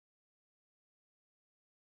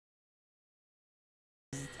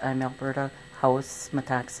I'm Alberta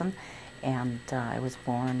Metoxen, and I was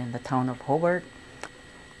born in the town of Hobart.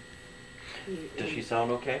 Does she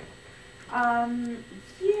sound okay?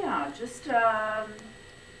 Yeah, just, you're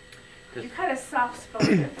kind of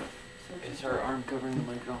soft-spoken. Is her arm covering the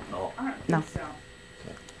mic? No. I don't No. think so.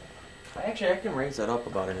 Actually, I can raise that up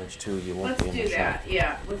about an inch too. You won't Let's be in do the that. shot.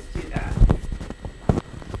 Yeah, let's do that.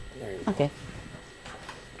 There you go. Okay.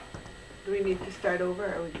 Do we need to start over?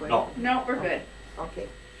 Or are we going? No. No, we're good. Okay.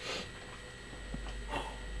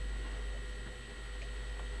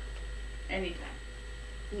 Anytime.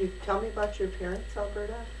 Can you tell me about your parents,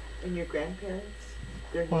 Alberta, and your grandparents,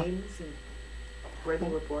 their Well- names and where they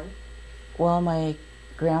were born? Well, my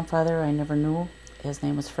grandfather I never knew. His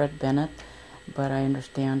name was Fred Bennett, but I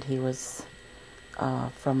understand he was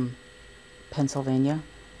from Pennsylvania,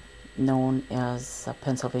 known as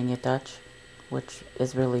Pennsylvania Dutch, which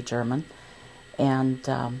is really German. And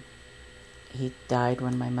he died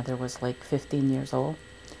when my mother was like 15 years old.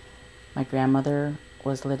 My grandmother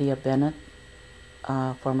was Lydia Bennett,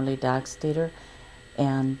 formerly Dagstater,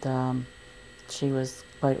 and she was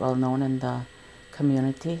quite well known in the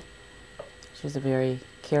community. She was a very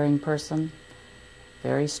caring person,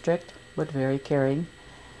 very strict, but very caring.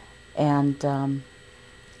 And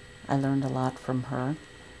I learned a lot from her.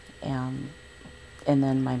 And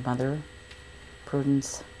then my mother,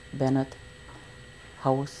 Prudence Bennett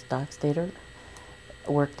House Dagstater,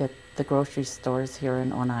 worked at the grocery stores here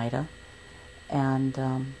in Oneida. And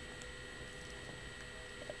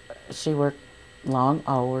she worked long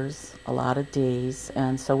hours, a lot of days,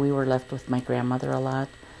 and so we were left with my grandmother a lot.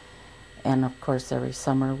 And of course, every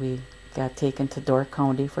summer we got taken to Door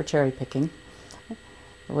County for cherry picking,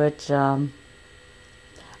 which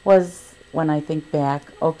was, when I think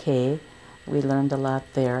back, okay. We learned a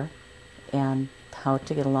lot there, and how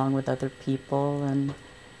to get along with other people, and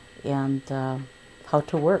how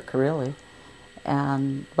to work, really.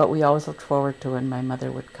 But we always looked forward to when my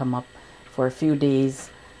mother would come up for a few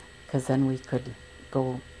days, because then we could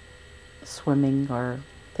go swimming or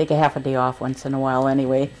take a half a day off once in a while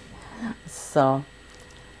anyway. So,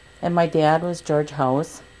 and my dad was George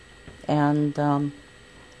House, and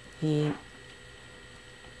he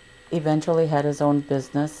eventually had his own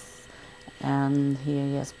business, and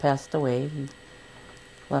he has passed away. He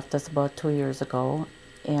left us about 2 years ago,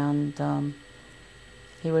 and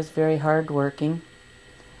he was very hardworking.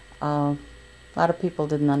 A lot of people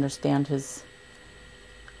didn't understand his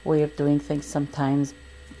way of doing things sometimes,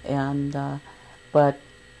 and but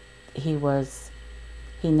he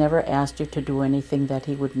never asked you to do anything that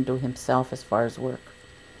he wouldn't do himself as far as work.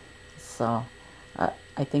 So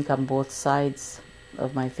I think on both sides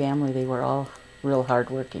of my family, they were all real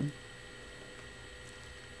hardworking.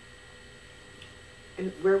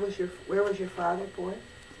 And where was your father born?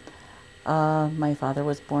 My father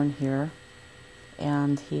was born here,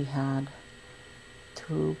 and he had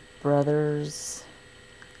 2 brothers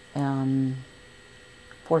and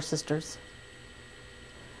 4 sisters.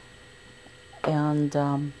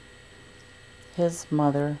 And his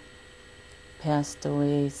mother passed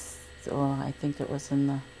away, I think it was in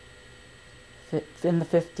the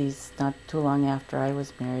 50s, not too long after I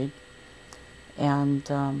was married.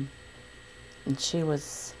 And she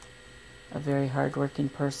was a very hardworking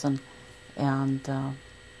person, and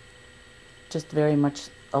just very much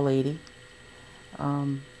a lady.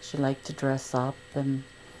 She liked to dress up and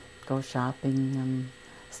go shopping and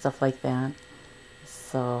stuff like that.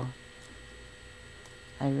 So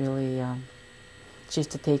I really, she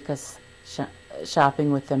used to take us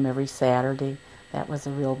shopping with them every Saturday. That was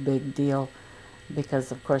a real big deal,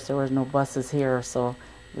 because of course there were no buses here, so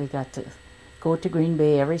we got to go to Green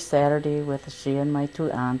Bay every Saturday with she and my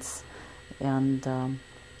 2 aunts, and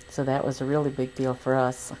so that was a really big deal for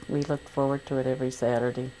us. We looked forward to it every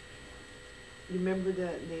Saturday. You remember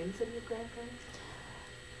the names of your grandparents?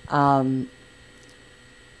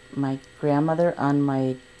 My grandmother on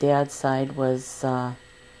my dad's side was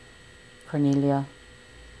Cornelia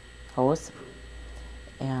House,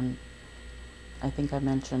 and I think I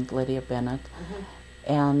mentioned Lydia Bennett.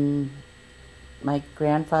 Mm-hmm. And my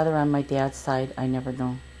grandfather on my dad's side, I never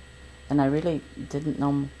knew. And I really didn't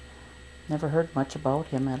know, never heard much about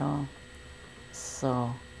him at all.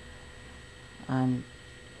 So I'm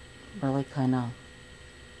really kind of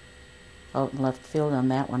out in left field on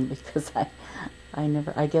that one, because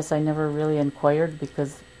I guess I never really inquired,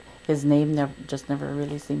 because his name never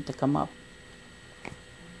really seemed to come up.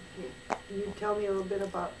 Can you tell me a little bit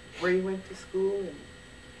about where you went to school and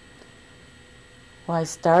Well, I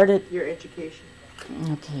started, your education?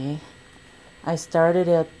 okay, I started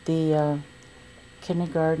at the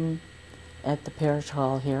kindergarten at the parish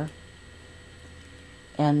hall here.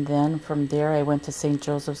 And then from there I went to St.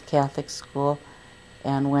 Joseph's Catholic School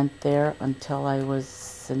and went there until I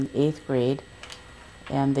was in 8th grade.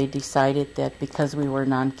 And they decided that because we were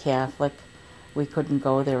non-Catholic, we couldn't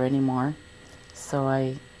go there anymore. So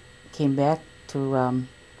I came back to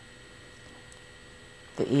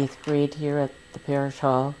the 8th grade here at the parish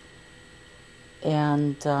hall.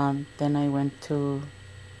 And then I went to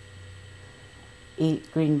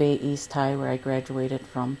Green Bay East High, where I graduated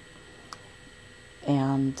from.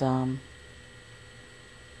 And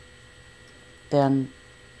then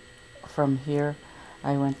from here,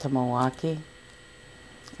 I went to Milwaukee,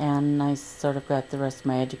 and I sort of got the rest of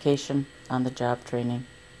my education on the job training.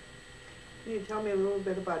 Can you tell me a little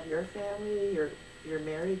bit about your family, your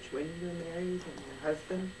marriage, when you were married, and your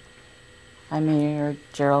husband? I married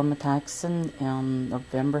Gerald Metoxen in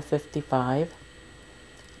November '55,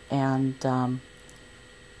 and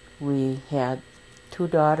we had 2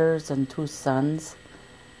 daughters and 2 sons.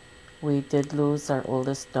 We did lose our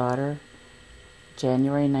oldest daughter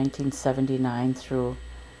January 1979 through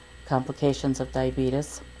complications of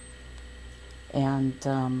diabetes. And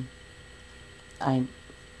I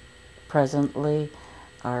presently,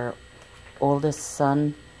 our oldest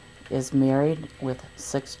son is married with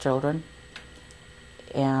 6 children,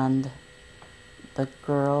 and the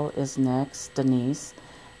girl is next, Denise,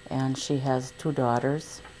 and she has 2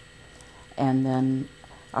 daughters. And then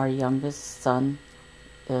our youngest son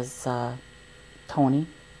is Tony,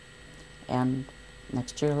 and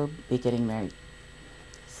next year he'll be getting married.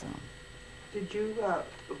 So. Did you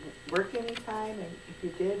work any time, and if you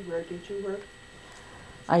did, where did you work?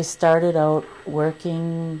 I started out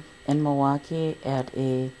working in Milwaukee at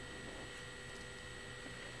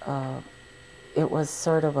it was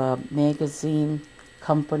sort of a magazine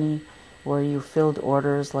company where you filled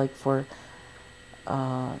orders like for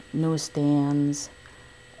newsstands,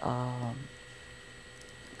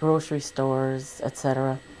 grocery stores,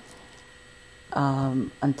 etc. I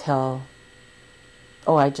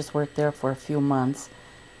just worked there for a few months,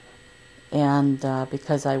 and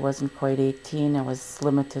because I wasn't quite 18, I was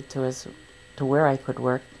limited to where I could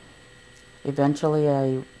work. Eventually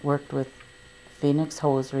I worked with Phoenix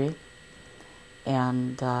Hosiery,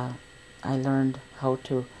 and I learned how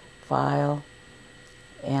to file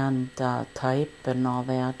and type and all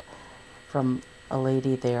that from a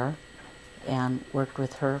lady there, and worked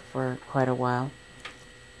with her for quite a while.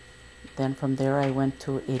 Then from there I went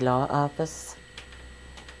to a law office,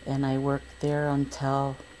 and I worked there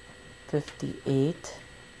until '58,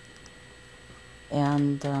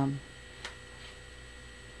 and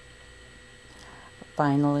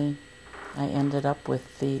finally I ended up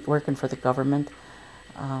with working for the government,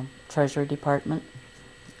 Treasury Department,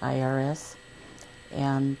 IRS,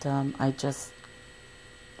 and I just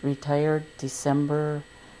retired December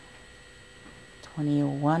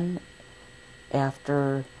 21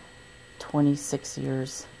 after 26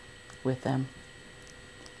 years with them.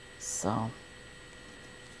 So.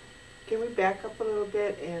 Can we back up a little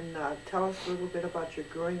bit and tell us a little bit about your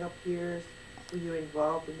growing up years? Were you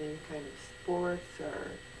involved in any kind of sports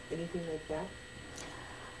or anything like that?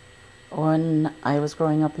 When I was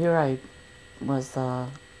growing up here, I was a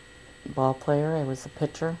ball player. I was a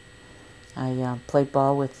pitcher. I played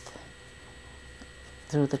ball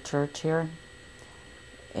through the church here,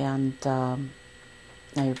 and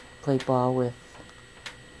I played ball with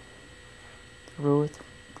Ruth,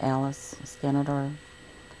 Alice Scanador,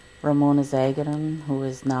 Ramona Zagaton, who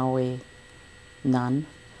is now a nun,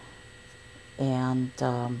 and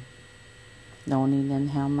Noni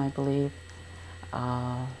Ninham, I believe.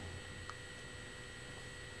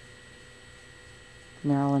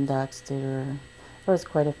 Marilyn Dockstader. There was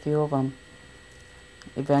quite a few of them.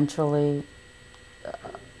 Eventually,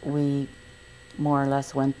 we more or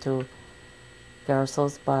less went to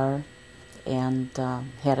Garcel's Bar and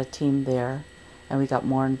had a team there, and we got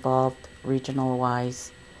more involved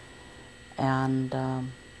regional-wise, and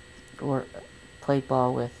played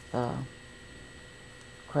ball with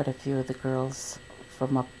quite a few of the girls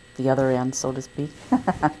from up the other end, so to speak,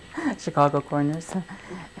 Chicago Corners.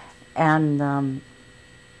 And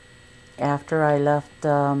after I left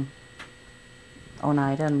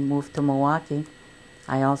Oneida and moved to Milwaukee,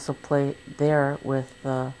 I also played there with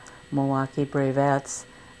the Milwaukee Bravettes,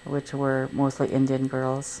 which were mostly Indian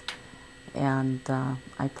girls. And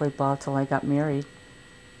I played ball till I got married,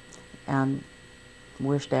 and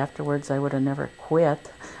wished afterwards I would have never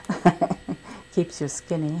quit. Keeps you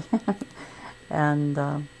skinny. And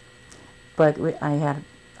but I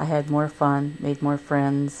had more fun, made more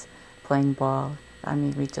friends playing ball. I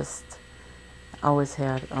mean, we just always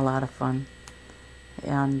had a lot of fun.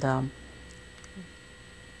 And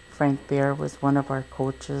Frank Bear was one of our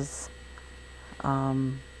coaches.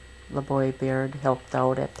 LeBoy Baird helped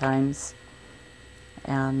out at times.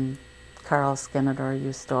 And Carl Skenador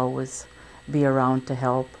used to always be around to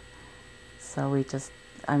help. So we just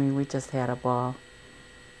had a ball.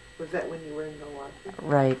 Was that when you were in Milwaukee?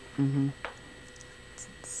 Right.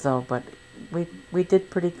 So, but we did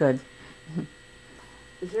pretty good.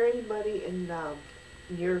 Is there anybody in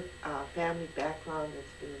your family background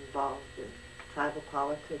that's been involved in tribal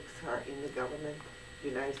politics or in the government, the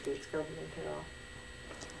United States government at all?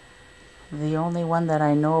 The only one that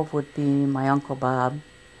I know of would be my Uncle Bob,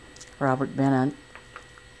 Robert Bennett,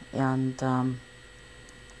 and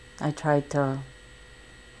I tried to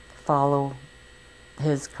follow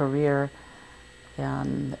his career,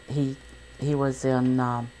 and he was in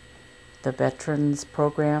the veterans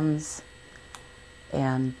programs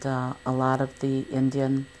and a lot of the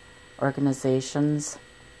Indian organizations,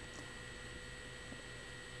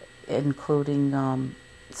 including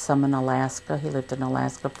some in Alaska. He lived in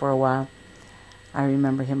Alaska for a while. I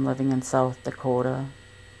remember him living in South Dakota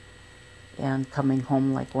and coming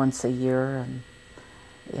home like once a year,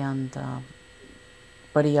 and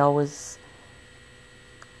but he always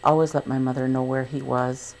let my mother know where he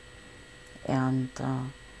was. And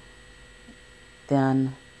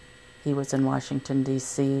then he was in Washington,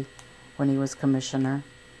 D.C. when he was commissioner.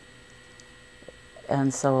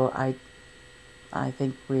 And so I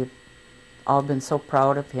think we've all been so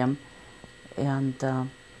proud of him. And,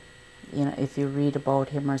 you know, if you read about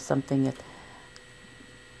him or something, it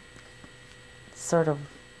sort of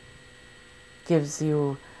gives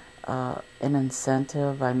you an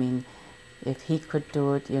incentive. I mean, if he could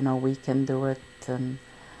do it, you know, we can do it. And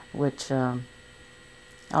which,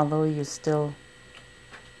 although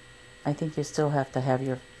I think you still have to have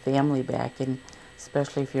your family back, and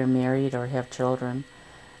especially if you're married or have children,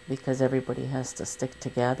 because everybody has to stick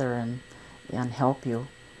together and help you.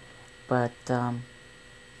 But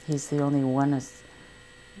he's the only one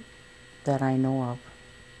that I know of.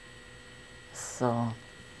 So.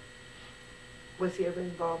 Was he ever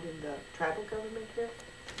involved in the tribal government here?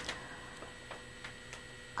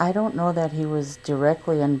 I don't know that he was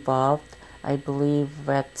directly involved. I believe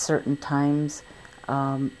at certain times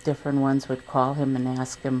different ones would call him and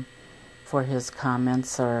ask him for his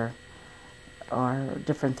comments or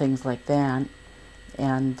different things like that.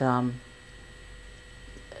 And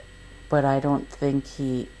but I don't think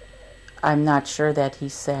I'm not sure that he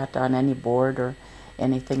sat on any board or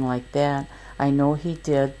anything like that. I know he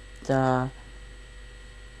did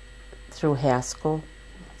through Haskell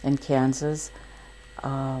in Kansas,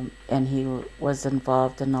 and he was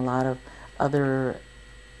involved in a lot of other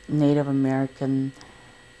Native American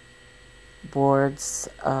boards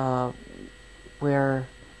where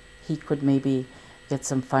he could maybe get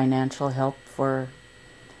some financial help for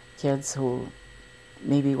kids who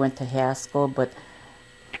maybe went to Haskell but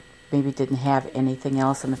maybe didn't have anything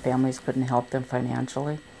else and the families couldn't help them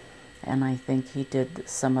financially. And I think he did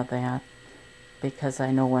some of that, because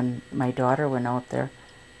I know when my daughter went out there,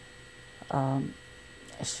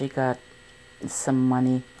 she got some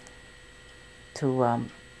money to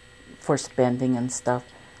for spending and stuff,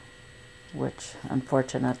 which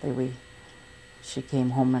unfortunately she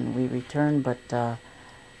came home and we returned, but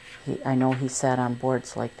I know he sat on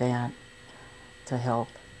boards like that to help.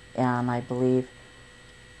 And I believe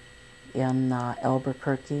in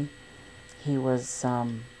Albuquerque he was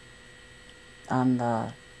on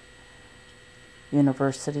the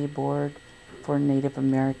university board for Native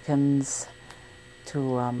Americans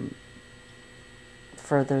to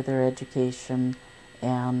further their education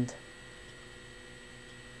and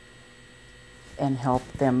help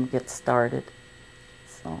them get started.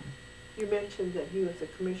 So. You mentioned that he was a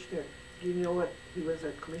commissioner. Do you know what he was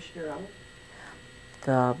a commissioner of?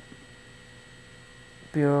 The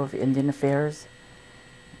Bureau of Indian Affairs,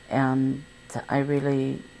 and I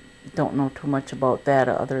really don't know too much about that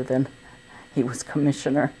other than he was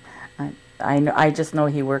commissioner. I just know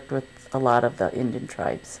he worked with a lot of the Indian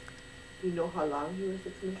tribes. Do you know how long he was the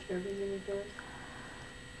commissioner of Indian Affairs?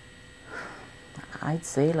 I'd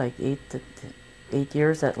say like 8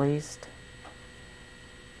 years at least.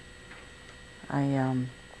 I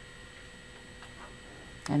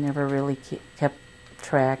never really kept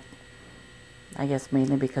track. I guess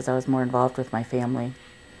mainly because I was more involved with my family.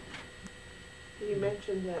 You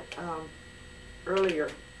mentioned that earlier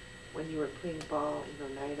when you were playing ball in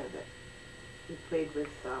Oneida that you played with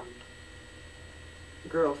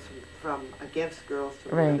girls against girls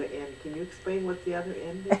from right. the other end. Can you explain what the other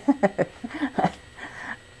end is?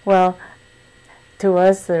 Well, to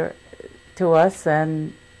us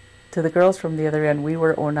and to the girls from the other end, we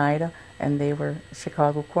were Oneida and they were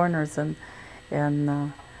Chicago corners, and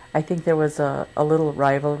I think there was a little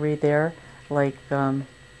rivalry there, like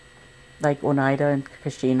Oneida and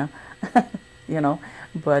Kashina, you know.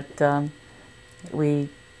 But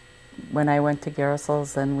when I went to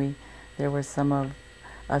Garisal's, then there were some of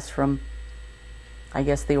us from, I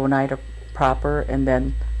guess, the Oneida proper, and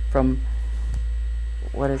then from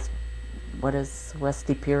what is West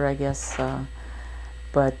De Pere, I guess.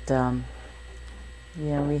 But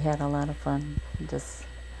yeah, we had a lot of fun. Just.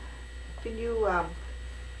 Can you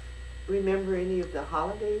remember any of the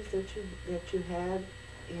holidays that you had,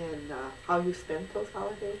 and how you spent those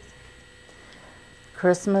holidays?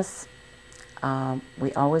 Christmas,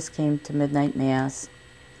 we always came to midnight mass,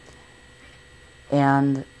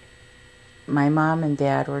 and my mom and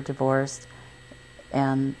dad were divorced,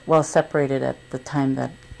 and separated at the time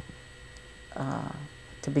that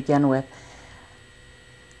to begin with.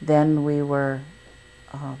 Then we were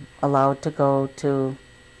allowed to go to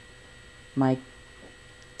my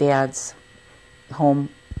dad's home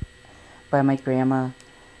by my grandma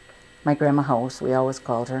house, we always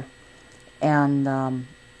called her. And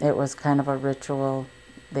it was kind of a ritual.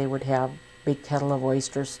 They would have big kettle of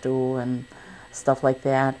oyster stew and stuff like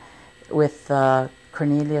that. With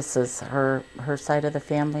Cornelius's, her side of the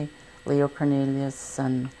family, Leo Cornelius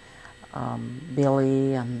and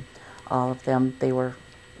Billy and all of them, they were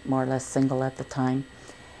more or less single at the time.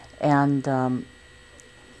 And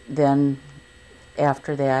then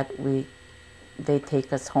after that, they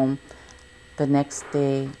take us home. The next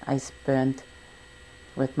day I spent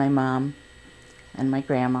with my mom and my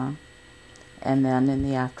grandma, and then in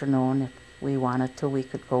the afternoon, if we wanted to, we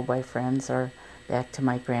could go by friends or back to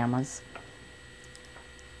my grandma's.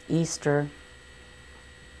 Easter,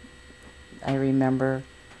 I remember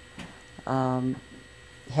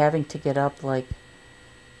having to get up like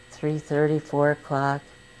 3:30, 4 o'clock,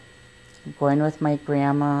 going with my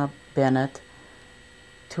grandma Bennett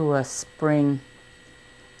to a spring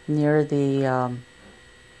near the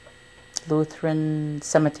Lutheran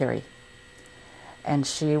cemetery, and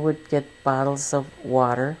she would get bottles of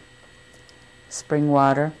water, spring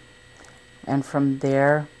water, and from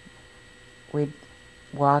there we'd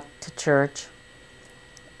walk to church,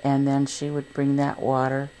 and then she would bring that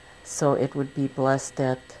water so it would be blessed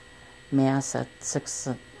at Mass at 6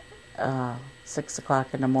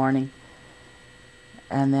 o'clock in the morning.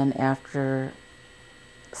 And then after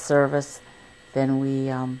service, then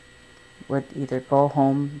we would either go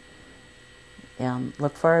home and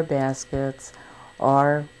look for our baskets,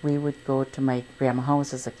 or we would go to my grandma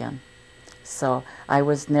houses again. So I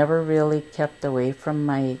was never really kept away from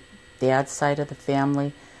my dad's side of the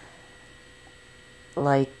family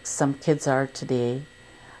like some kids are today.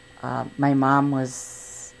 My mom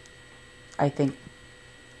was, I think,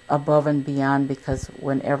 above and beyond, because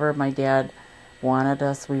whenever my dad wanted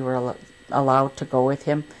us, we were allowed to go with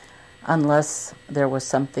him, unless there was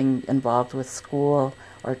something involved with school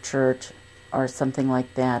or church or something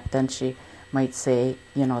like that. Then she might say,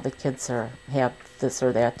 the kids have this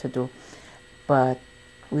or that to do. But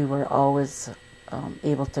we were always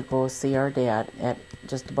able to go see our dad at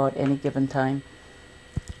just about any given time,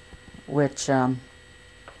 which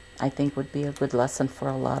I think would be a good lesson for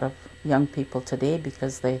a lot of young people today,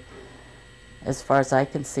 because they, as far as I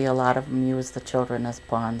can see, a lot of them use the children as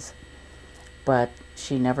pawns. But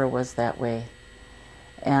she never was that way.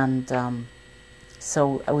 And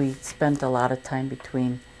so we spent a lot of time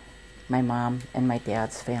between my mom and my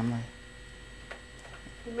dad's family.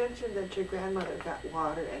 You mentioned that your grandmother got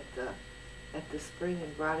water at the spring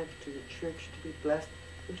and brought it to the church to be blessed.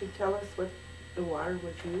 Would you tell us what the water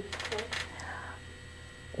was used for?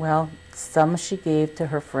 Well, some she gave to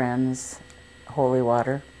her friends, holy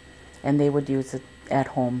water, and they would use it at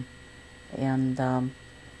home. And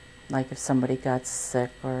like if somebody got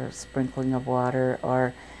sick, or sprinkling of water,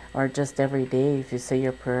 or just every day, if you say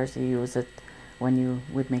your prayers, you use it when you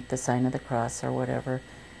would make the sign of the cross or whatever.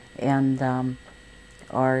 And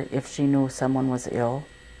or if she knew someone was ill,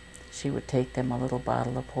 she would take them a little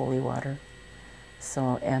bottle of holy water.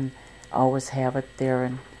 So, and always have it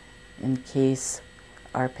there in case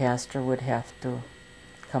our pastor would have to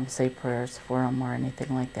come say prayers for them or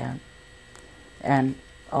anything like that. And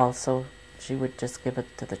also, she would just give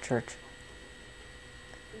it to the church.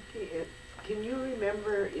 Okay, can you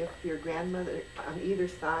remember if your grandmother on either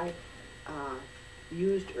side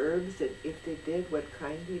used herbs, and if they did, what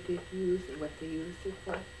kind they did use and what they used it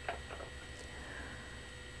for?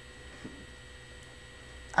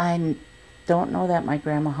 I don't know that my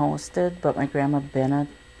grandma House did, but my grandma Bennett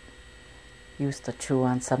used to chew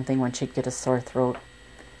on something when she'd get a sore throat.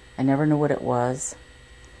 I never knew what it was.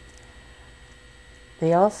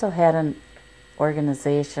 They also had an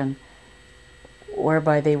organization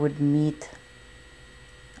whereby they would meet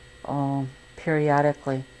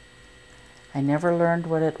periodically. I never learned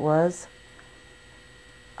what it was,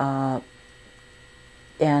 and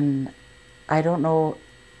I don't know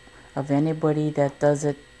of anybody that does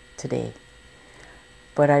it today.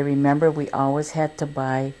 But I remember we always had to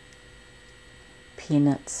buy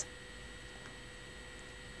peanuts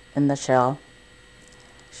in the shell.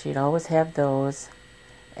 She'd always have those,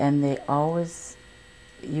 and they always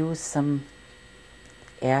used some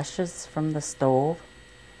ashes from the stove.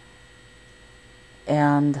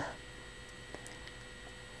 And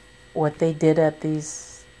what they did at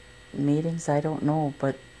these meetings, I don't know,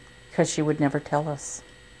 but because she would never tell us.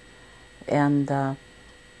 And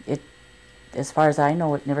as far as I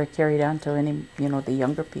know, it never carried on to any, the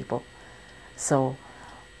younger people. So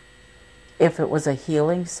if it was a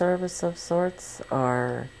healing service of sorts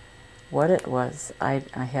or what it was, I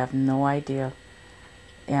have no idea.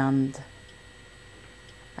 And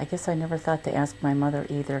I guess I never thought to ask my mother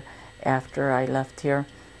either after I left here.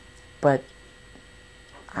 But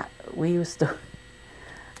we used to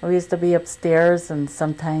be upstairs, and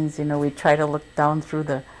sometimes, we'd try to look down through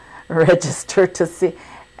the register to see,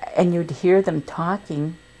 and you'd hear them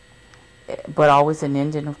talking, but always in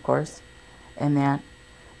Indian, of course, and that.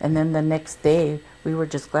 And then the next day, we were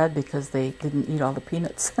just glad because they didn't eat all the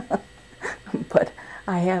peanuts. But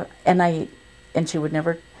and she would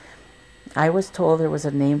never, I was told there was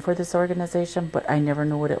a name for this organization, but I never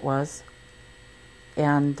knew what it was.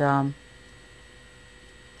 And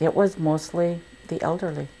it was mostly the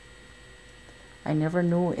elderly. I never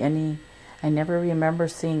remember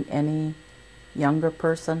seeing any younger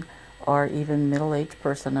person or even middle-aged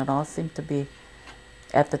person. It all seemed to be,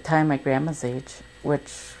 at the time, my grandma's age,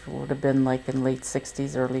 which would have been like in late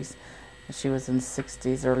 60s, she was in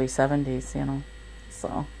 60s, early 70s,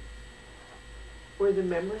 so. Were the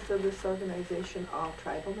members of this organization all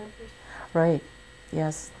tribal members? Right,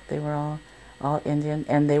 yes, they were all Indian,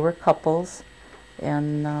 and they were couples,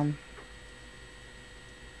 and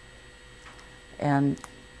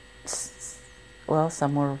well,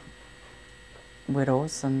 some were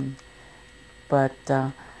widows, but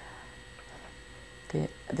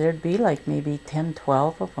there'd be like maybe 10,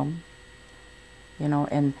 12 of them,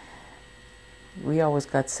 and we always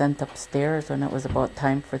got sent upstairs when it was about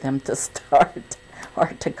time for them to start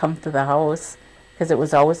or to come to the house, because it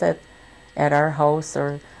was always at our house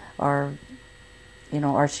or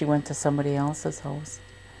she went to somebody else's house.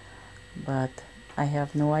 But I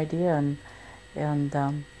have no idea, and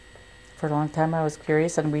for a long time I was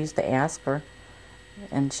curious, and we used to ask her,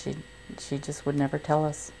 and she just would never tell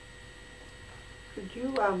us. Could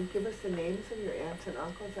you give us the names of your aunts and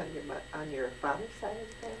uncles on your father's side of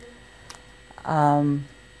the family?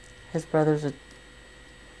 His brothers are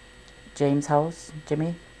James House,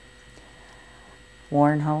 Jimmy,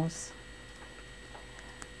 Warren House.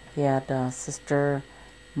 He had a sister,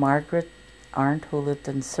 Margaret Arndt, who lived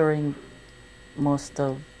in Surrey most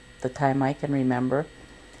of the time I can remember.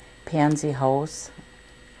 Pansy House.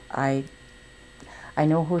 I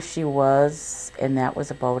know who she was, and that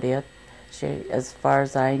was about it. She, as far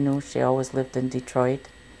as I knew, she always lived in Detroit.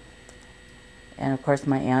 And of course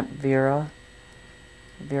my Aunt Vera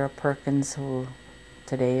Perkins, who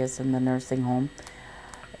today is in the nursing home,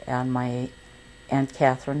 and my Aunt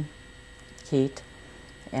Catherine Keat,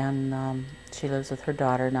 and she lives with her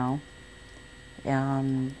daughter now.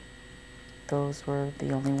 And those were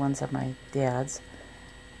the only ones of my dad's.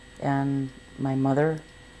 And my mother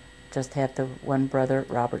just had the one brother,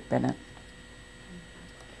 Robert Bennett.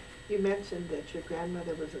 You mentioned that your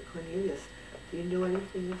grandmother was a Cornelius. Do you know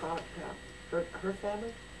anything about her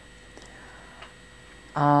family?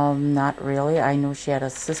 Not really. I knew she had a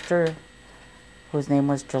sister whose name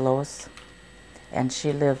was Jalos, and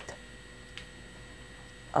she lived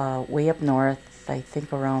way up north, I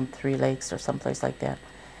think around Three Lakes or someplace like that.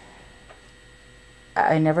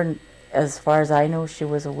 As far as I knew, she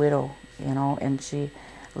was a widow, and she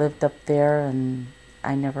lived up there, and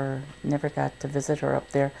I never got to visit her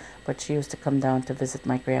up there, but she used to come down to visit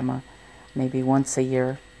my grandma maybe once a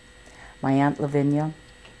year. My Aunt Lavinia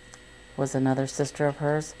was another sister of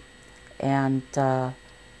hers, and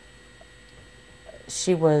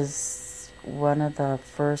she was one of the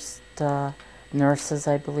first nurses,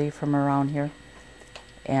 I believe, from around here.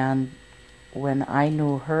 And when I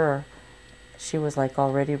knew her, she was like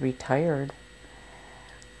already retired.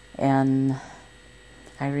 And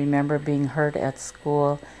I remember being hurt at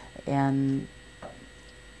school, and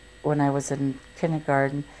when I was in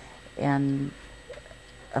kindergarten, and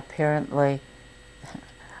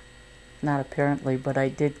not apparently, but I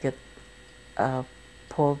did get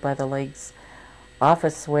pulled by the legs off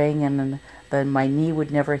a swing, and then my knee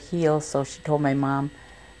would never heal, so she told my mom,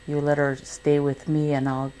 "You let her stay with me and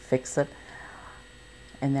I'll fix it."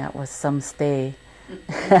 And that was some stay.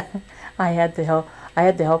 I had to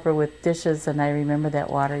help her with dishes, and I remember that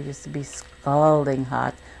water used to be scalding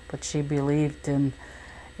hot, but she believed in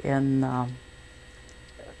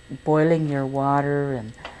boiling your water,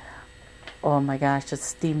 and oh my gosh, the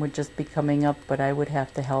steam would just be coming up, but I would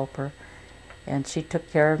have to help her. And she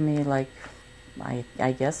took care of me like,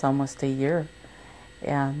 I guess almost a year,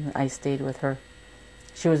 and I stayed with her.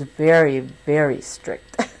 She was very, very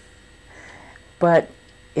strict, but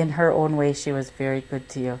in her own way, she was very good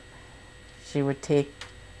to you. She would take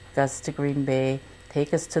us to Green Bay,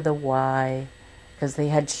 take us to the Y, because they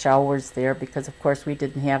had showers there, because of course we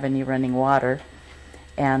didn't have any running water.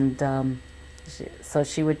 And so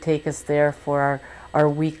she would take us there for our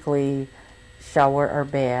weekly shower or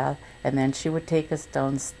bath, and then she would take us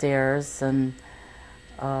downstairs and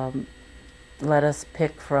let us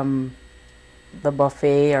pick from the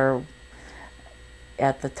buffet, or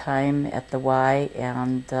at the time at the Y,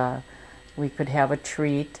 and we could have a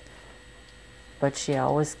treat. But she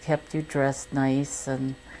always kept you dressed nice,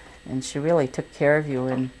 and she really took care of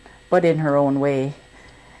you, but in her own way.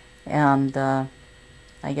 And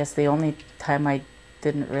I guess the only time I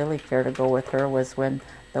didn't really care to go with her was when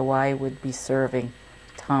the Y would be serving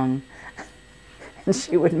tongue, and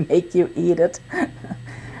she would make you eat it.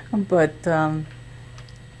 But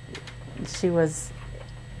she was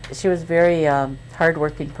very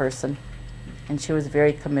hardworking person, and she was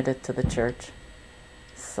very committed to the church.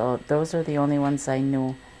 So those are the only ones I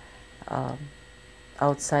knew,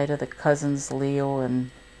 outside of the cousins Leo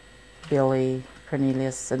and Billy,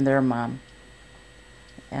 Cornelius, and their mom.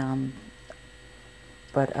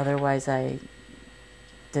 But otherwise, I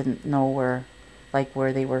didn't know where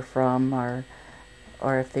they were from, or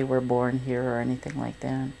if they were born here or anything like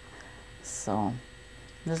that. So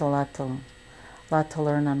there's a lot to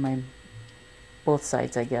learn on both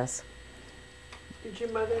sides, I guess. Did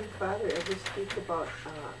your mother and father ever speak about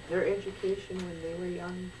their education when they were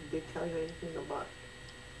young? Did they tell you anything about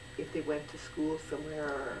if they went to school somewhere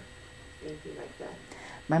or anything like that?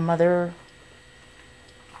 My mother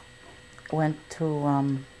went to,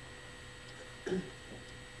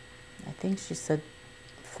 I think she said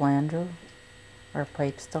Flandreau or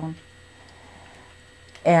Pipestone.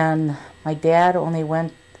 And my dad only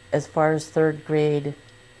went as far as 3rd grade.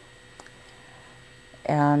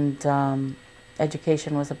 And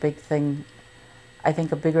education was a big thing, I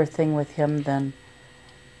think a bigger thing with him than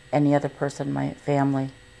any other person in my family.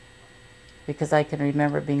 Because I can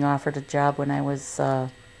remember being offered a job when I was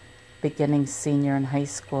beginning senior in high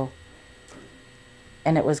school.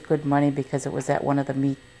 And it was good money because it was at one of the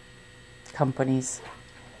meat companies.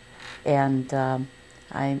 And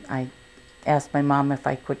I asked my mom if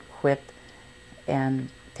I could quit and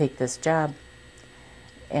take this job.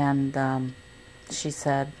 And she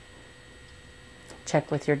said, "Check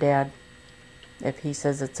with your dad. If he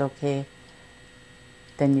says it's okay,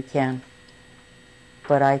 then you can.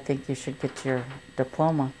 But I think you should get your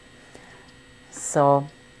diploma." So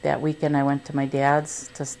that weekend I went to my dad's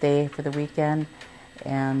to stay for the weekend.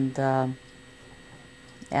 And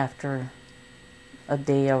after a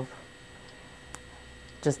day of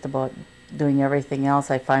just about doing everything else,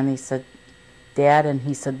 I finally said, "Dad," and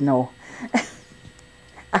he said no.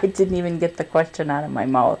 I didn't even get the question out of my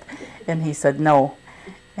mouth, and he said no.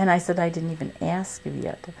 And I said, "I didn't even ask you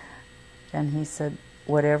yet." And he said,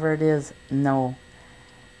 "Whatever it is, no."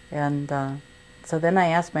 And so then I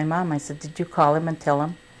asked my mom, I said, "Did you call him and tell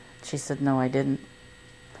him?" She said, "No, I didn't."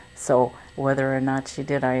 So whether or not she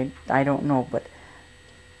did, I don't know, but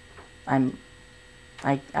I've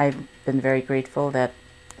been very grateful that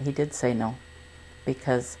he did say no,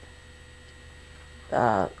 because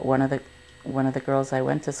one of the girls I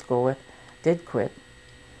went to school with did quit,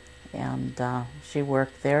 and she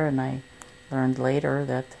worked there, and I learned later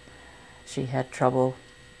that she had trouble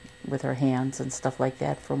with her hands and stuff like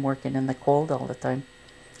that from working in the cold all the time.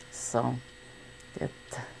 So it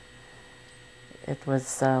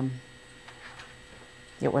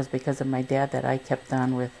was because of my dad that I kept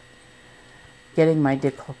on with getting my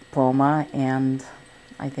diploma, and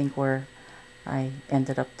I think where I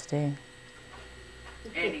ended up today.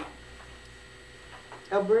 Eddie.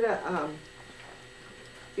 Alberta,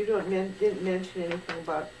 you didn't mention anything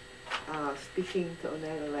about speaking the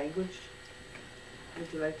Oneida language.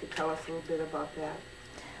 Would you like to tell us a little bit about that?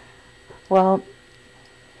 Well,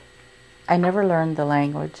 I never learned the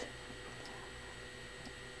language.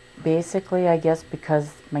 Basically, I guess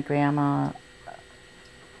because my grandma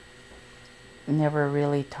never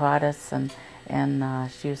really taught us, and And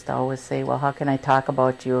she used to always say, well, how can I talk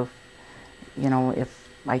about you if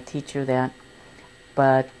I teach you that?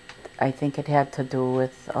 But I think it had to do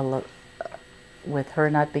with her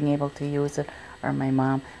not being able to use it, or my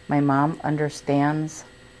mom. My mom understands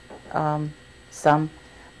some,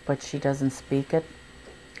 but she doesn't speak it.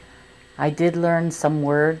 I did learn some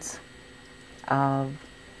words, and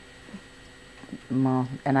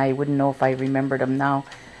I wouldn't know if I remembered them now,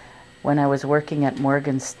 when I was working at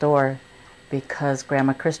Morgan's store, because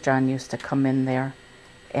Grandma Christian used to come in there,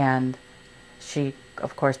 and she,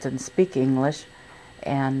 of course, didn't speak English,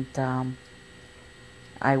 and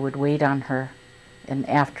I would wait on her, and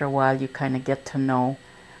after a while you kind of get to know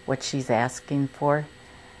what she's asking for,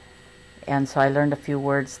 and so I learned a few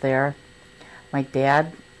words there. My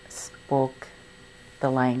dad spoke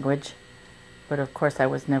the language, but of course I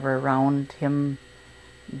was never around him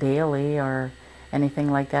daily or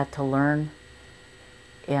anything like that to learn,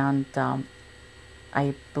 and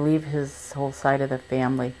I believe his whole side of the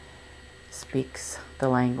family speaks the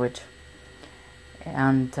language,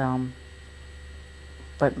 and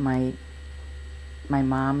but my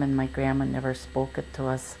mom and my grandma never spoke it to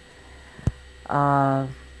us. I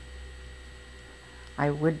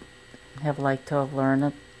would have liked to have learned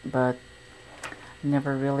it, but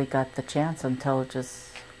never really got the chance until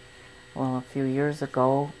just, well, a few years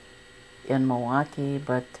ago in Milwaukee,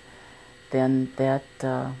 but then that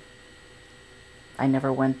I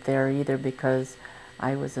never went there either because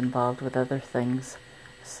I was involved with other things.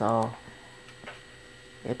 So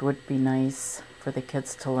it would be nice for the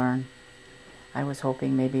kids to learn. I was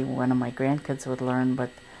hoping maybe one of my grandkids would learn, but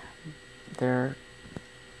they're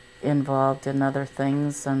involved in other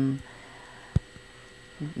things, and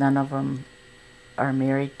none of them are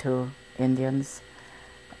married to Indians.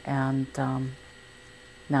 And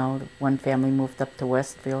now one family moved up to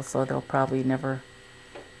Westville, so they'll probably never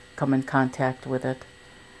come in contact with it.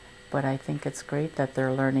 But I think it's great that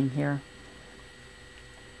they're learning here.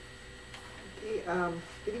 Okay,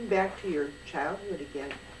 getting back to your childhood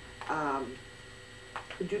again,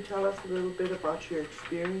 could you tell us a little bit about your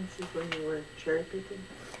experiences when you were cherry picking?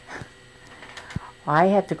 I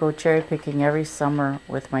had to go cherry picking every summer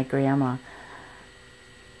with my grandma.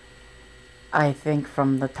 I think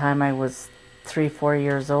from the time I was 3-4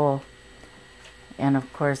 years old, and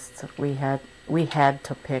of course we had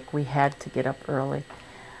to pick. We had to get up early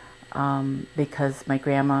because my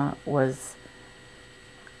grandma was,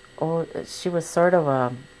 she was sort of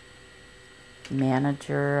a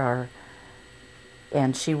manager,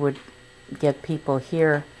 and she would get people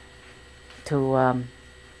here to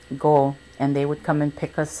go, and they would come and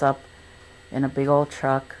pick us up in a big old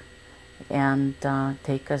truck and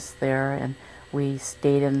take us there, and we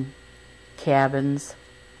stayed in cabins,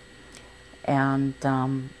 and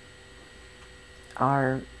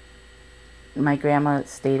my grandma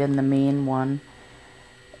stayed in the main one,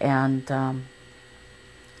 and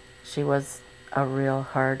she was a real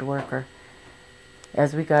hard worker.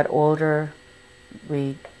 As we got older,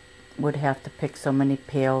 we would have to pick so many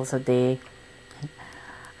pails a day,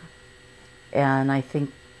 and I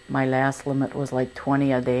think my last limit was like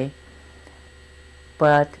 20 a day.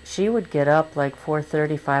 But she would get up like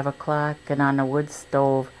 4:30, 5 o'clock, and on a wood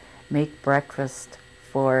stove make breakfast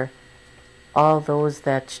for all those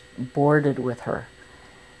that boarded with her.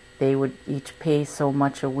 They would each pay so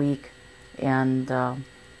much a week, and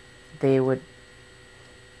they would,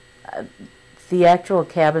 the actual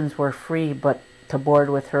cabins were free, but to board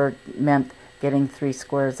with her meant getting 3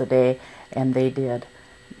 squares a day, and they did.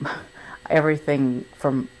 Everything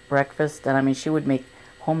from breakfast, and I mean, she would make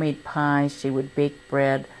homemade pies, she would bake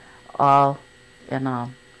bread, all in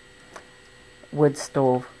a wood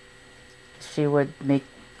stove. She would make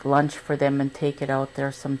lunch for them and take it out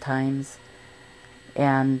there sometimes,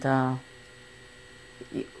 and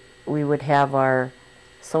we would have our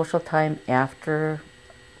social time after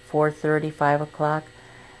 4:30, 5 o'clock,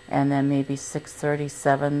 and then maybe 6:30,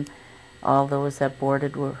 7, all those that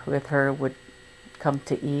boarded with her would come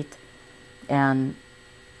to eat. And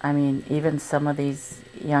I mean, even some of these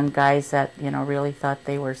young guys that, really thought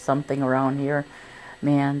they were something around here,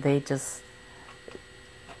 man, they just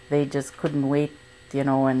couldn't wait,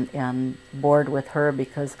 and board with her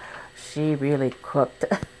because she really cooked.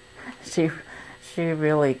 she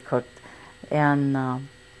really cooked. And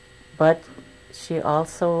but she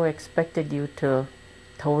also expected you to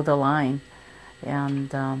toe the line, and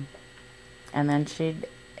then she'd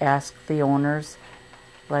ask the owners,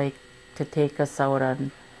 like, to take us out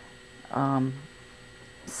on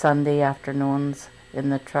Sunday afternoons in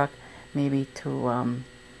the truck, maybe to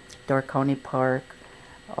Door County Park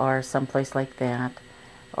or someplace like that,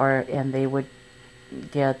 and they would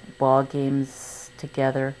get ball games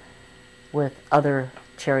together with other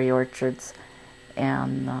cherry orchards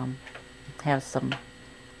and have some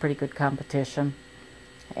pretty good competition.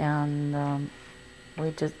 And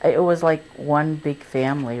it was like one big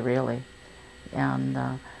family, really. And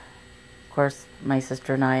of course, my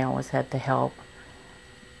sister and I always had to help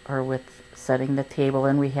her with setting the table,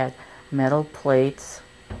 and we had metal plates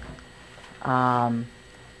and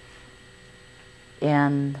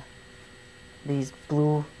these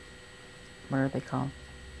blue, what are they called?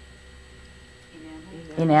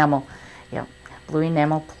 Enamel. Yeah, blue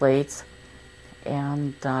enamel plates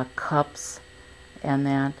and cups and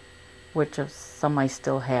that, which of some I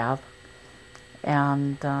still have.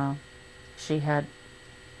 And she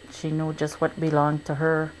knew just what belonged to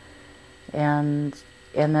her, and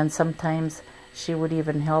then sometimes she would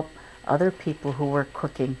even help other people who were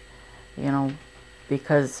cooking,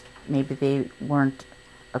 because maybe they weren't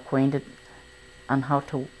acquainted on how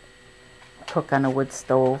to cook on a wood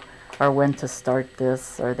stove or when to start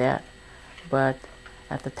this or that. But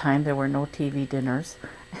at the time there were no TV dinners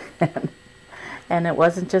and it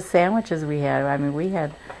wasn't just sandwiches we had. I mean, we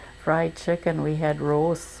had fried chicken, we had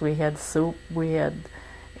roasts, we had soup, we had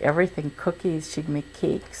everything, cookies. She'd make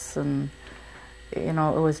cakes, and it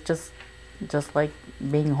was just like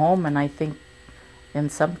being home. And I think in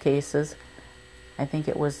some cases I think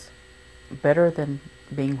it was better than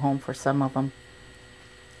being home for some of them.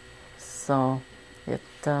 So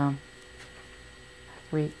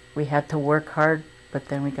we had to work hard, but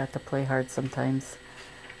then we got to play hard sometimes.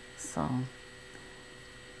 So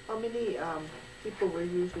how many people were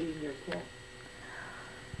usually in your camp?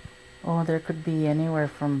 Oh, there could be anywhere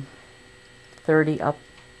from 30 up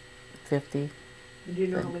 50. Do you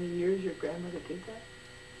know how many years your grandmother did that?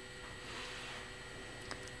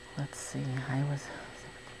 Let's see, I was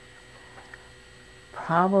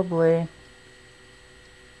probably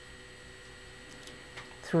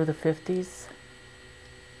through the 50s,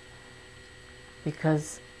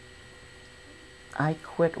 because I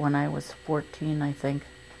quit when I was 14, I think,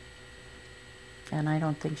 and I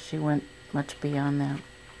don't think she went much beyond that.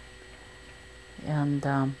 And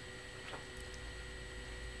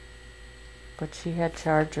but she had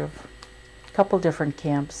charge of a couple different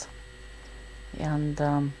camps, and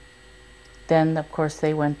then of course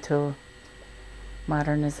they went to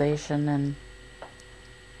modernization and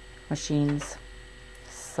machines,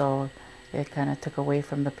 so it kind of took away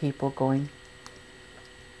from the people going.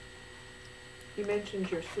 You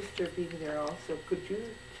mentioned your sister being there also. Could you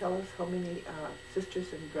tell us how many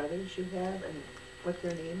sisters and brothers you have and what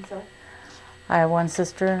their names are? I have one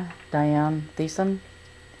sister, Diane Thiessen.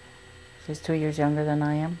 She's 2 years younger than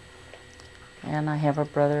I am. And I have a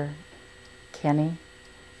brother, Kenny.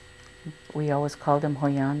 We always called him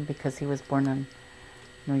Hoyan because he was born on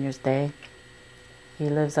New Year's Day. He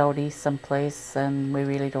lives out east someplace, and we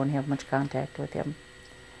really don't have much contact with him.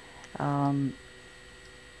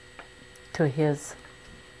 To his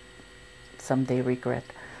someday regret.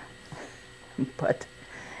 But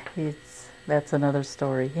that's another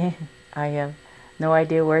story. I have no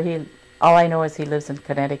idea where all I know is he lives in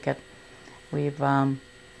Connecticut.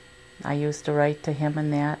 I used to write to him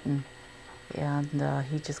and that, and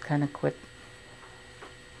he just kind of quit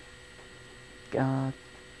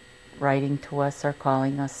writing to us or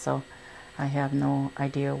calling us, so I have no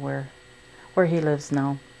idea where he lives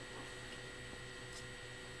now.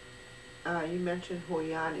 You mentioned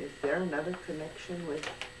Hoyan. Is there another connection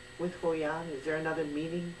with Hoyan? Is there another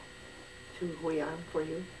meaning to Hoyan for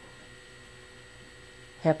you?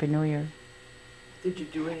 Happy New Year. Did you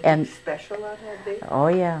do anything special on that day? Oh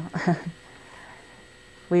yeah.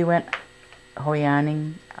 We went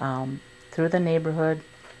Hoyaning through the neighborhood,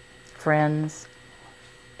 friends.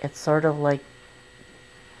 It's sort of like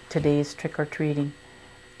today's trick-or-treating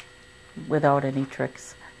without any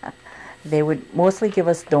tricks. They would mostly give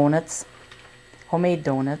us donuts, homemade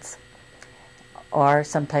donuts, or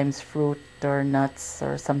sometimes fruit or nuts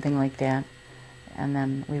or something like that. And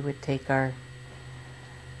then we would take all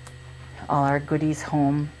our goodies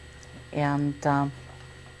home. And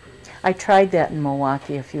I tried that in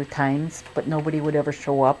Milwaukee a few times, but nobody would ever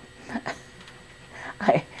show up.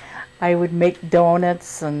 I would make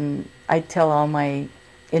donuts, and I'd tell all my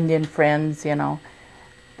Indian friends,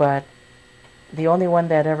 but the only one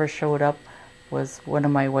that ever showed up was one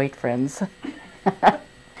of my white friends.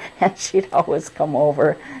 And she'd always come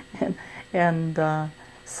over. And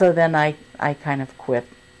so then I kind of quit.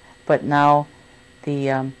 But now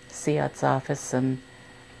the CIAT's office in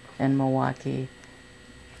Milwaukee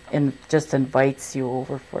just invites you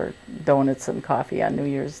over for donuts and coffee on New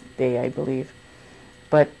Year's Day, I believe.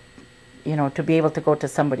 But, to be able to go to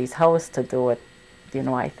somebody's house to do it,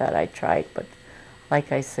 I thought I tried, but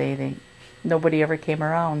like I say, nobody ever came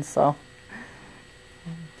around, so.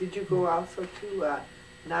 Did you go also to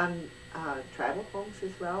non-tribal homes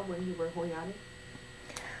as well when you were Hoyani?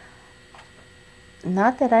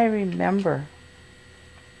 Not that I remember.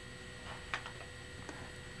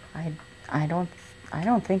 I don't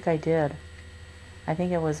think I did. I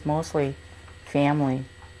think it was mostly family,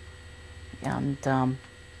 and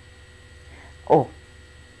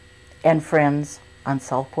and friends on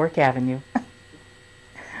South Fork Avenue,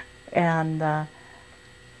 and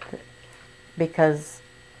because,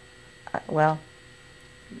 well,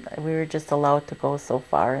 we were just allowed to go so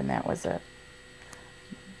far, and that was it.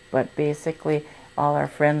 But basically, all our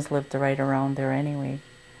friends lived right around there anyway,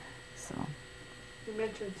 so. You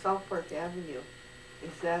mentioned South Fork Avenue.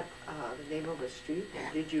 Is that the name of a street?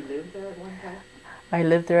 And did you live there at one time? I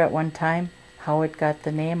lived there at one time. How it got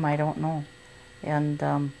the name, I don't know. And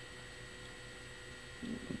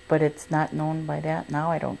but it's not known by that now,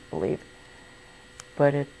 I don't believe.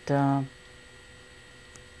 But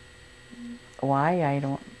why,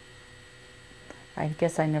 I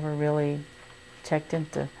guess I never really checked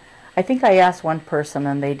into. I think I asked one person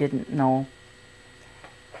and they didn't know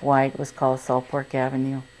why it was called South Fork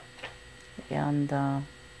Avenue. And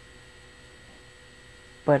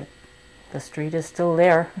but the street is still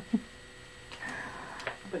there.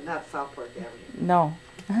 But not South Fork Avenue. No.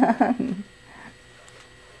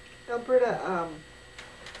 Alberta,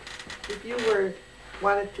 if you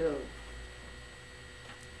wanted to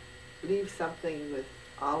leave something with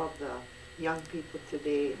all of the young people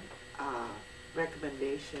today,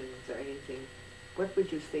 recommendations or anything, what would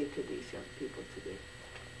you say to these young people today?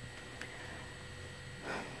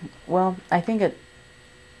 Well, I think it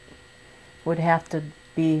would have to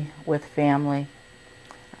be with family.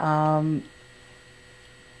 I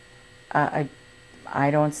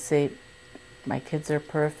don't say my kids are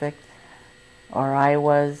perfect, or I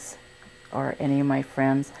was, or any of my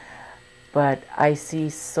friends, but I see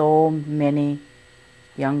so many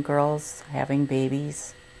young girls having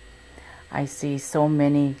babies. I see so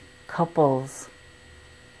many couples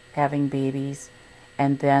having babies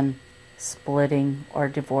and then splitting or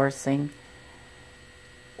divorcing,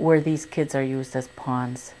 where these kids are used as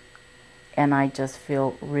pawns. And I just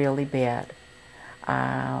feel really bad.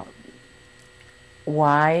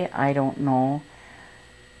 Why? I don't know.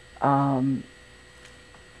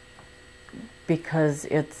 Because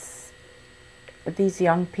these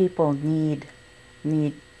young people need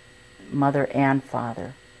mother and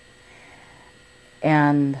father.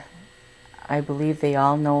 And I believe they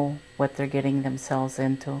all know what they're getting themselves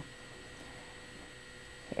into.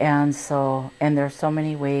 And there's so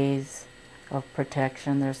many ways of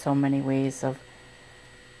protection. There's so many ways of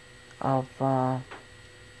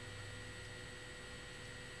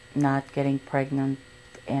not getting pregnant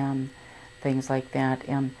and things like that.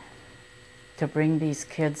 And to bring these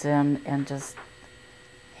kids in and just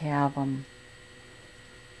have them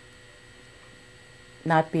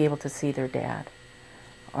not be able to see their dad,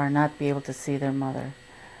 or not be able to see their mother,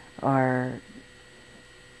 or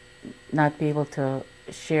not be able to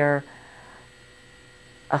share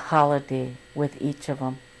a holiday with each of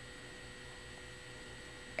them.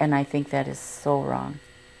 And I think that is so wrong.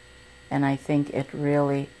 And I think it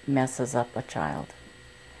really messes up a child.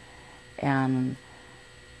 And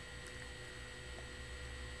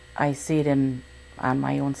I see it on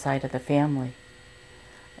my own side of the family.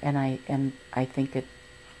 And I think it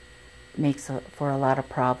makes for a lot of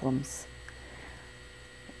problems.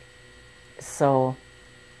 So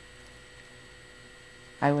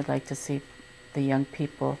I would like to see the young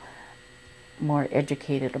people more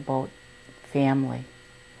educated about family.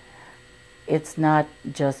 It's not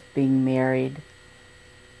just being married.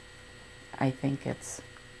 I think it's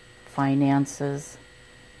finances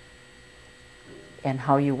and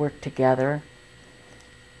how you work together,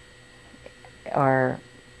 or,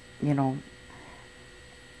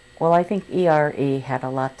 well, I think ERA had a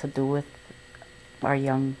lot to do with our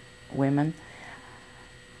young women.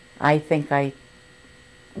 I think I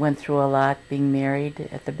went through a lot being married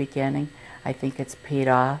at the beginning. I think it's paid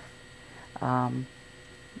off.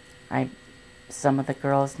 Some of the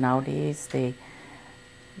girls nowadays, they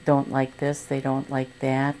don't like this, they don't like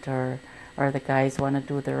that, or the guys want to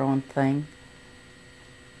do their own thing.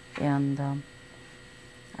 And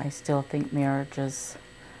I still think marriage is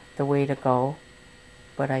the way to go,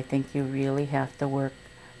 but I think you really have to work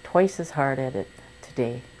twice as hard at it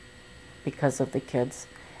today because of the kids.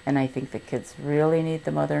 And I think the kids really need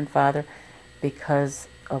the mother and father because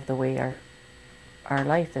of the way our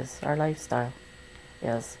life is, our lifestyle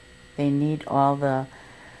is. They need all the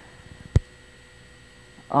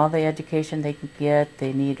all the education they can get.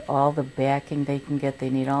 They need all the backing they can get. They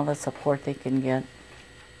need all the support they can get.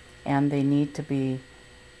 And they need to be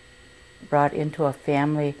brought into a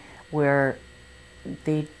family where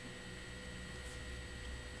they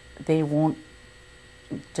won't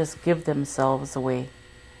just give themselves away.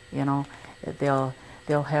 You know, they'll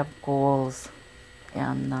have goals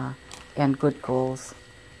and good goals.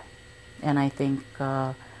 And I think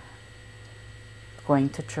going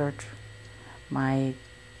to church, my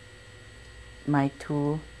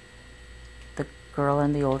two, the girl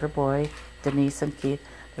and the older boy, Denise and Keith,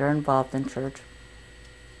 they're involved in church.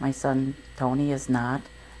 My son Tony is not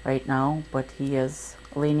right now, but he is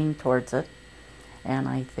leaning towards it, and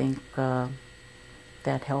I think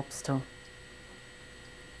that helps too.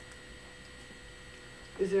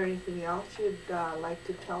 Is there anything else you'd like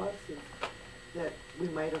to tell us that we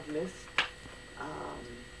might have missed?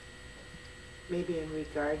 Maybe in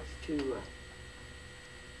regards to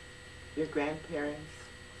your grandparents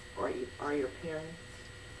or your parents?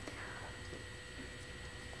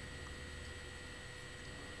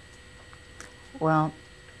 Well,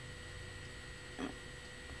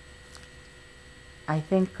 I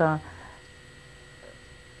think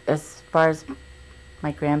as far as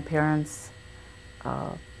my grandparents,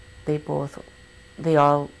 the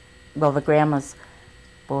grandmas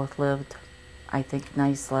both lived, I think,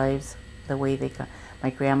 nice lives the way they got. My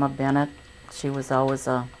grandma Bennett, she was always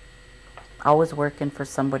working for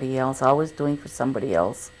somebody else, always doing for somebody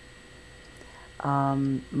else.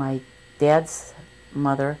 My dad's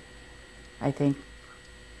mother, I think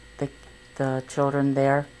the children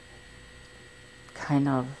there kind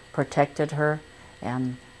of protected her,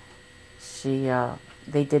 and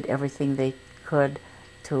they did everything they could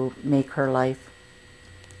to make her life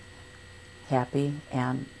happy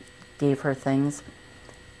and gave her things.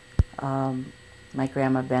 My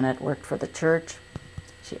grandma Bennett worked for the church.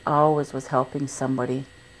 She always was helping somebody.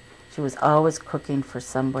 She was always cooking for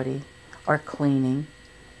somebody or cleaning.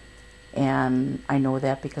 And I know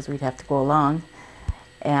that because we'd have to go along.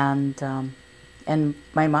 And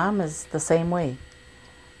my mom is the same way.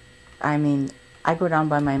 I mean, I go down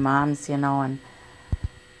by my mom's, you know,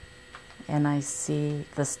 and I see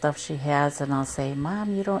the stuff she has, and I'll say,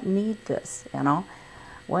 Mom, you don't need this, you know.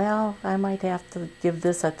 Well, I might have to give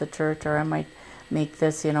this at the church, or I might make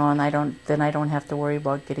this, you know, and I don't have to worry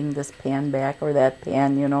about getting this pan back or that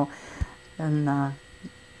pan, you know. And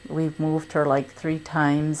we've moved her like 3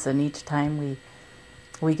 times, and each time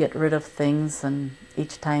we get rid of things, and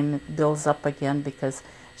each time it builds up again because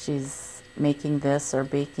she's making this or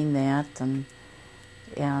baking that, and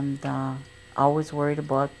always worried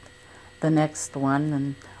about the next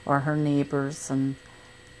one or her neighbors, and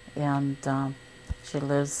she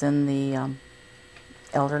lives in the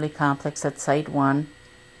elderly complex at Site 1,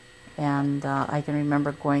 and I can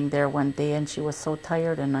remember going there one day, and she was so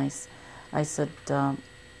tired, and I said,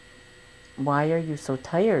 why are you so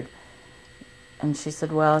tired? And she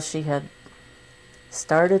said, well, she had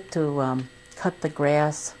started to cut the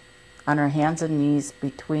grass on her hands and knees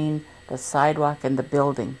between the sidewalk and the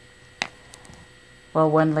building. Well,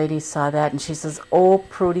 one lady saw that, and she says, oh,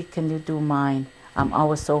 Prudy, can you do mine? I'm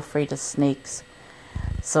always so afraid of snakes.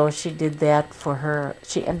 So she did that for her.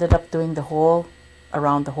 She ended up doing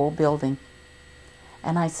around the whole building.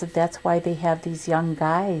 And I said, that's why they have these young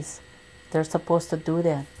guys. They're supposed to do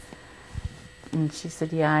that. And she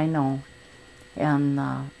said, yeah, I know. And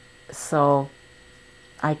so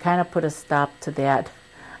I kind of put a stop to that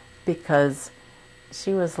because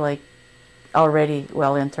she was like already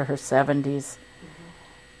well into her 70s.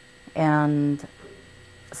 And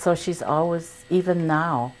so she's always, even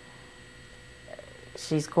now,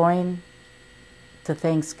 she's going to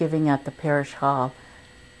Thanksgiving at the parish hall,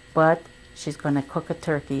 but she's going to cook a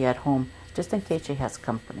turkey at home just in case she has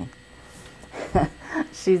company.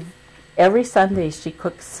 Every Sunday she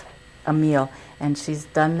cooks a meal, and she's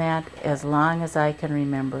done that as long as I can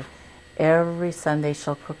remember. Every Sunday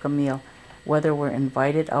she'll cook a meal, whether we're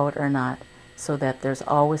invited out or not, so that there's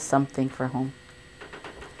always something for home.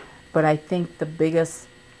 But I think the biggest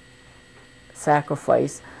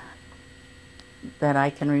sacrifice that I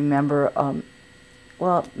can remember,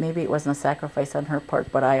 well, maybe it wasn't a sacrifice on her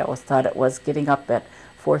part, but I always thought it was getting up at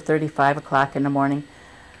 4:30, 5 o'clock in the morning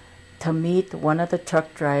to meet one of the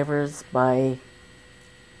truck drivers by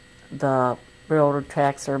the railroad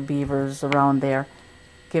tracks or beavers around there,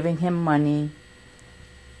 giving him money,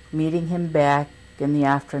 meeting him back in the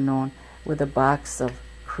afternoon with a box of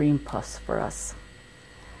cream puffs for us.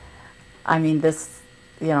 I mean, this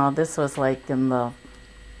was like in the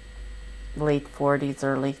late 40s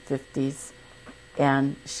or late 50s,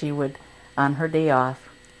 and she would, on her day off,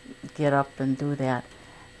 get up and do that.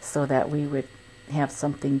 so that we would have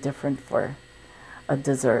something different for a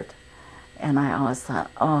dessert. And I always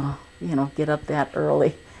thought, oh, get up that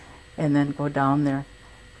early and then go down there.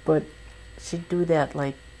 But she'd do that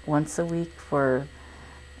like once a week for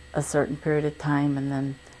a certain period of time, and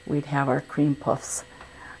then we'd have our cream puffs.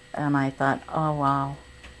 And I thought, oh, wow.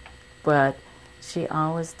 But she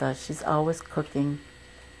always does. She's always cooking.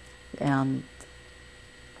 And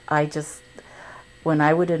when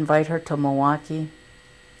I would invite her to Milwaukee,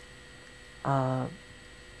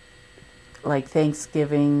 like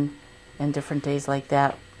Thanksgiving and different days like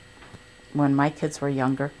that, when my kids were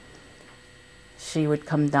younger, she would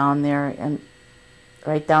come down there, and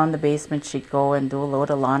right down the basement she'd go and do a load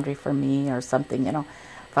of laundry for me or something.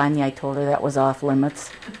 Finally I told her that was off limits.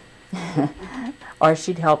 Or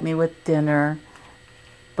she'd help me with dinner,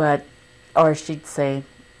 or she'd say,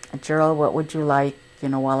 Gerald, what would you like?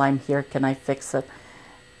 While I'm here, can I fix it?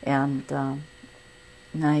 And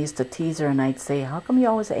I used to tease her, and I'd say, how come you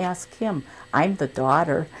always ask him? I'm the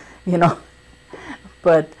daughter,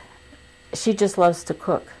 But she just loves to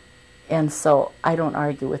cook. And so I don't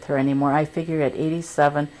argue with her anymore. I figure at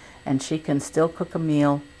 87 and she can still cook a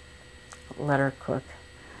meal, let her cook.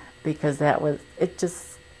 Because it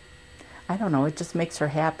just makes her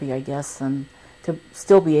happy, I guess, and to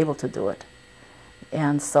still be able to do it.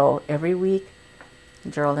 And so every week,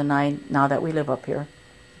 Gerald and I, now that we live up here,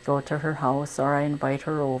 go to her house, or I invite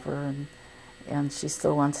her over, and she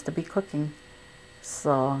still wants to be cooking.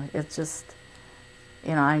 So it's just,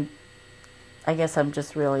 I guess I'm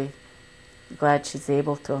just really glad she's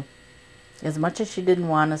able to, as much as she didn't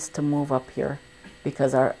want us to move up here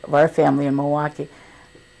because of our family in Milwaukee,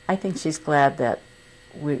 I think she's glad that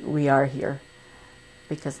we are here,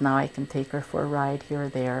 because now I can take her for a ride here or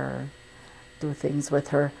there, or do things with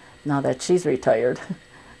her now that she's retired.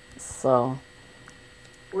 So.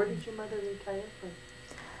 Where did your mother retire from?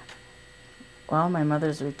 Well, my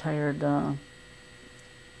mother's retired.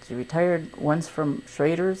 She retired once from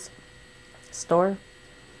Schrader's store,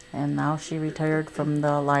 and now she retired from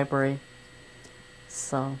the library.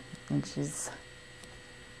 So, and she's...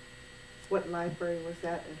 What library was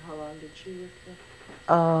that, and how long did she work there?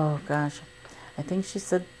 Oh, gosh. I think she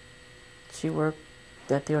said she worked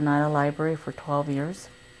at the Oneida Library for 12 years.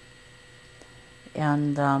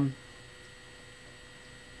 And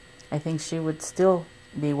I think she would still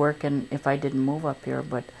be working if I didn't move up here,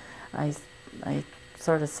 but I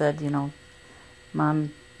sort of said,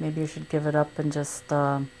 Mom, maybe you should give it up and just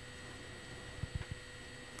so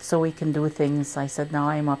we can do things. I said, now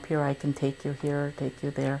I'm up here, I can take you here, take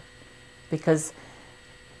you there, because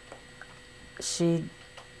she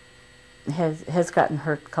has gotten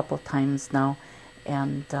hurt a couple of times now,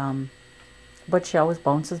 and but she always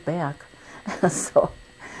bounces back. So.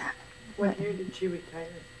 What year did she retire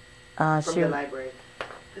from the library?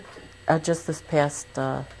 Just this past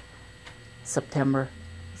September.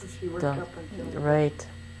 So she worked up until...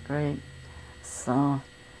 Right. So,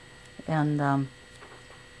 and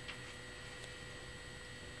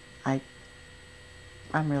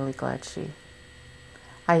I'm really glad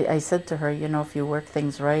I said to her, if you work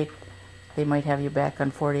things right, they might have you back on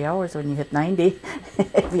 40 hours when you hit 90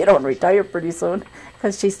 if you don't retire pretty soon.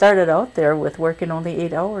 Because she started out there with working only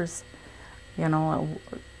 8 hours,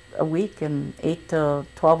 a week, and 8 to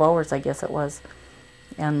 12 hours, I guess it was.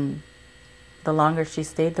 And the longer she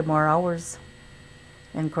stayed, the more hours.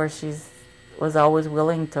 And of course, she was always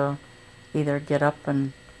willing to either get up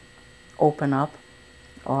and open up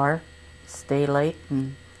or stay late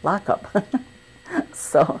and lock up.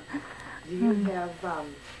 So. Do you have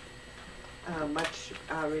much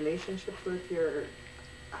relationship with your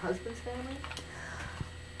husband's family?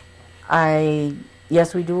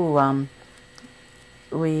 Yes, we do.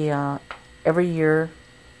 We every year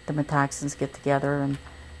the Metoxens get together,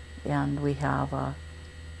 and we have our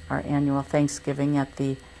annual Thanksgiving at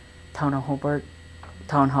the Town of Hobart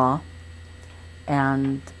Town Hall.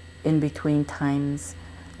 And in between times,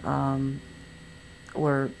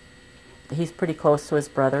 he's pretty close to his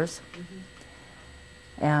brothers.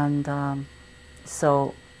 Mm-hmm. And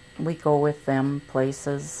so we go with them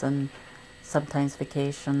places and sometimes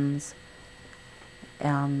vacations.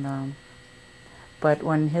 And but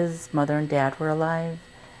when his mother and dad were alive,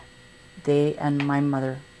 they and my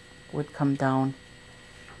mother would come down,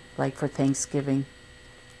 like for Thanksgiving,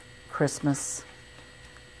 Christmas,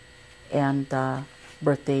 and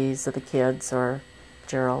birthdays of the kids, or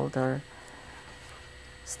Gerald, or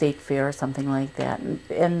State Fair, or something like that.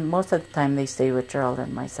 And most of the time they stayed with Gerald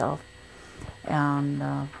and myself,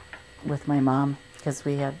 and with my mom, because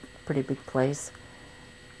we had a pretty big place,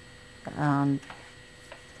 and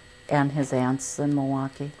his aunts in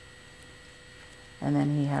Milwaukee. And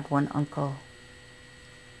then he had one uncle,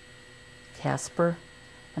 Casper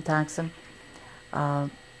Metoxen.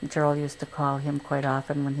 Gerald used to call him quite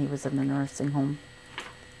often when he was in the nursing home.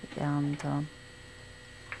 And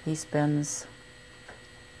he spends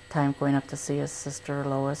time going up to see his sister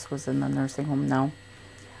Lois, who's in the nursing home now.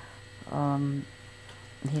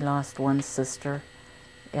 He lost one sister,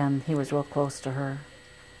 and he was real close to her.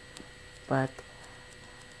 But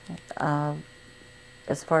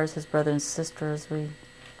as far as his brother and sisters, we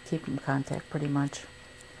keep in contact pretty much.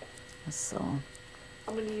 So.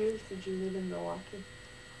 How many years did you live in Milwaukee?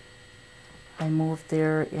 I moved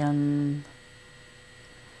there in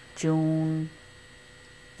June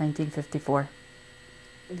 1954.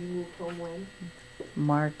 And you moved home when?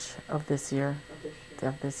 March of this year.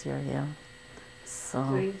 Of this year. Yeah. Is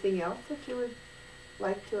there anything else that you would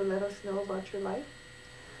like to let us know about your life?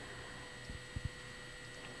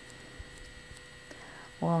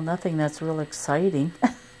 Well, nothing that's real exciting.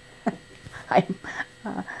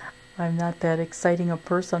 I'm not that exciting a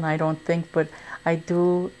person, I don't think, but I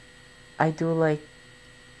do like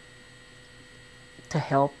to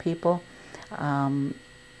help people. In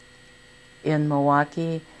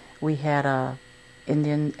Milwaukee, we had a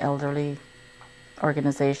Indian elderly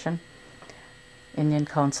organization, Indian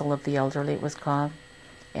Council of the Elderly it was called,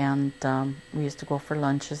 and we used to go for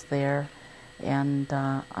lunches there, and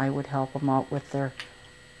I would help them out with their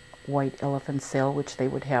white elephant sale, which they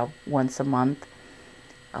would have once a month.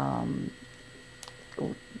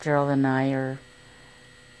 Gerald and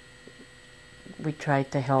we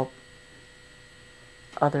tried to help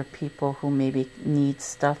other people who maybe need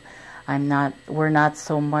stuff. We're not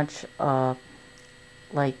so much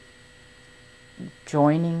like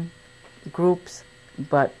joining groups,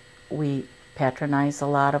 but we patronize a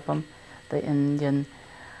lot of them. The Indian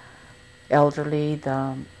Elderly,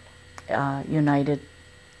 the United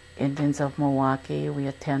Indians of Milwaukee, we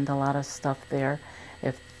attend a lot of stuff there.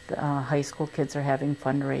 If high school kids are having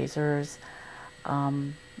fundraisers,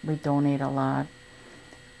 we donate a lot.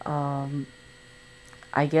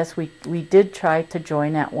 I guess we did try to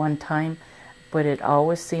join at one time, but it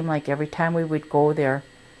always seemed like every time we would go there,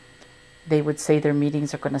 they would say their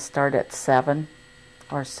meetings are going to start at 7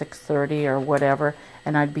 or 6:30 or whatever,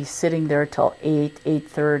 and I'd be sitting there till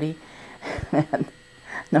 8:30, and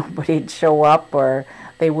nobody'd show up, or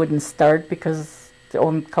they wouldn't start because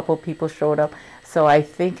only a couple of people showed up. So I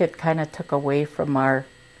think it kind of took away from our,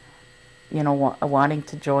 wanting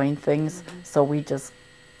to join things. Mm-hmm. So we just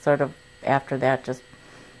sort of, after that, just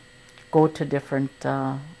go to different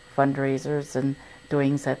fundraisers and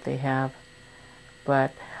doings that they have.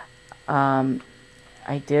 But I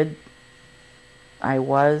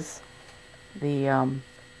was the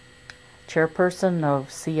chairperson of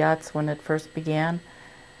CIATS when it first began,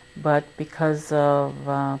 but because of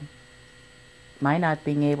my not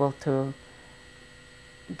being able to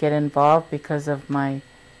get involved because of my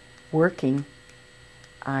working,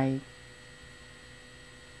 I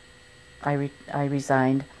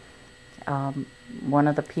resigned. One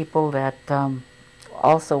of the people that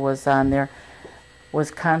also was on there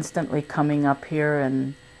was constantly coming up here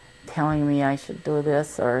and telling me I should do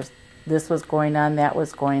this, or this was going on, that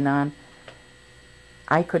was going on.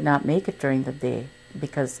 I could not make it during the day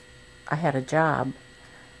because I had a job.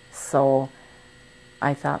 So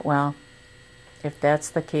I thought, well, if that's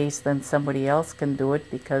the case, then somebody else can do it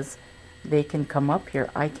because they can come up here.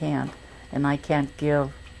 I can't. And I can't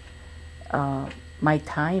give my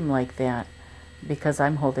time like that because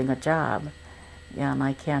I'm holding a job. Yeah, and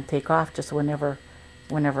I can't take off just whenever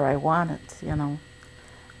I want it,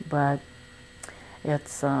 But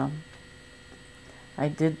it's, I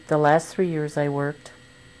did, the last 3 years I worked,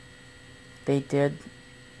 they did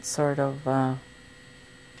sort of, I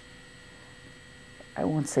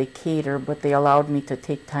won't say cater, but they allowed me to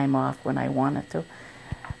take time off when I wanted to.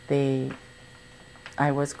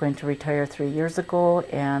 I was going to retire 3 years ago,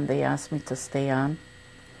 and they asked me to stay on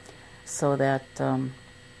so that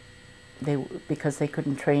because they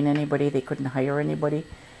couldn't train anybody, they couldn't hire anybody.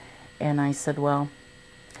 And I said, well,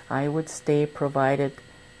 I would stay provided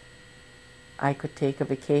I could take a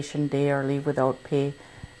vacation day or leave without pay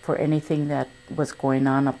for anything that was going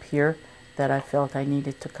on up here that I felt I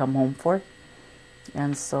needed to come home for.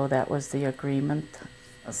 And so that was the agreement.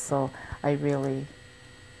 So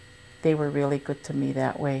they were really good to me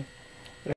that way.